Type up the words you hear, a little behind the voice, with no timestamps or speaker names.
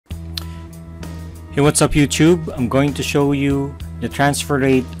Hey, what's up YouTube? I'm going to show you the transfer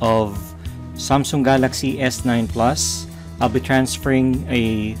rate of Samsung Galaxy S9 Plus. I'll be transferring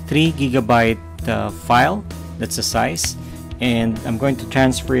a 3 GB file, that's the size, and I'm going to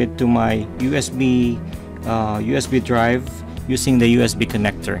transfer it to my USB drive using the USB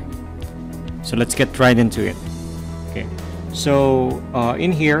connector. So let's get right into it. Okay, so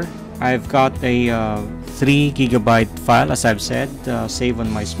in here I've got a 3 GB file, as I've said, saved on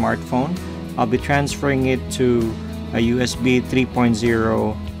my smartphone. I'll be transferring it to a USB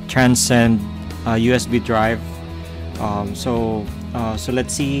 3.0 Transcend USB drive. So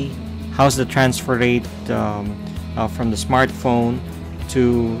let's see how's the transfer rate from the smartphone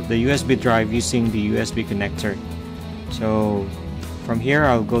to the USB drive using the USB connector. So from here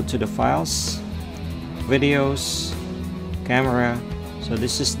I'll go to the files, videos, camera. So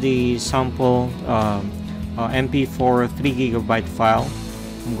this is the sample MP4 3 GB file.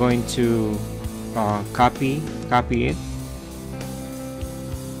 I'm going to copy it.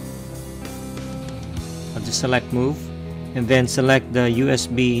 I'll just select move and then select the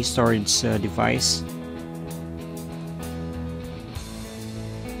USB storage device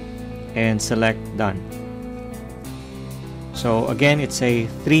and select done. So again, it's a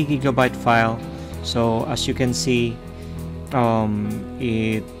 3 GB file. So as you can see,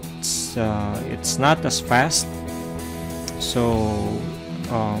 it's not as fast. So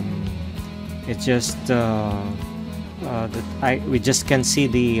it's just we just can see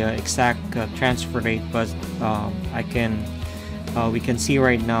the exact transfer rate, but we can see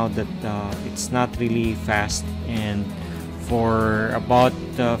right now that it's not really fast, and for about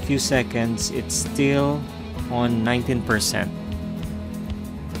a few seconds it's still on 19%.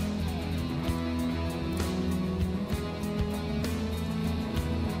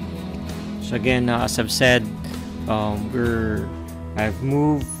 So again, as I've said, I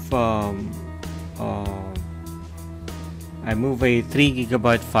move a 3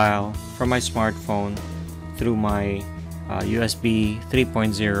 GB file from my smartphone through my USB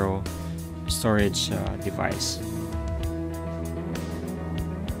 3.0 storage device.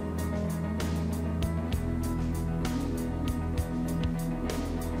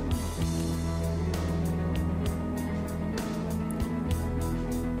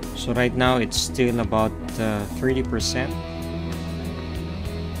 So right now it's still about 30%.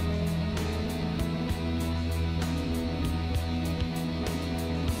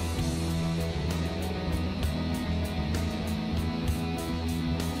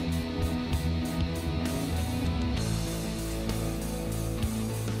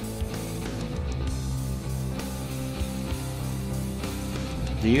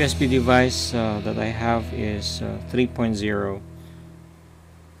 The USB device that I have is 3.0.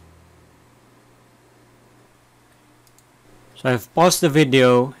 So I've paused the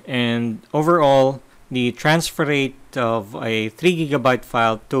video, and overall the transfer rate of a 3 GB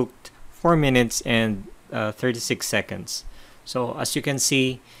file took 4 minutes and 36 seconds. So as you can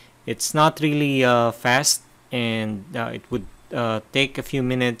see, it's not really fast, and it would take a few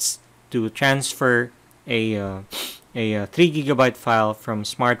minutes to transfer a 3 GB file from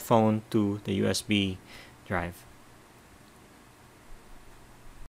smartphone to the USB drive.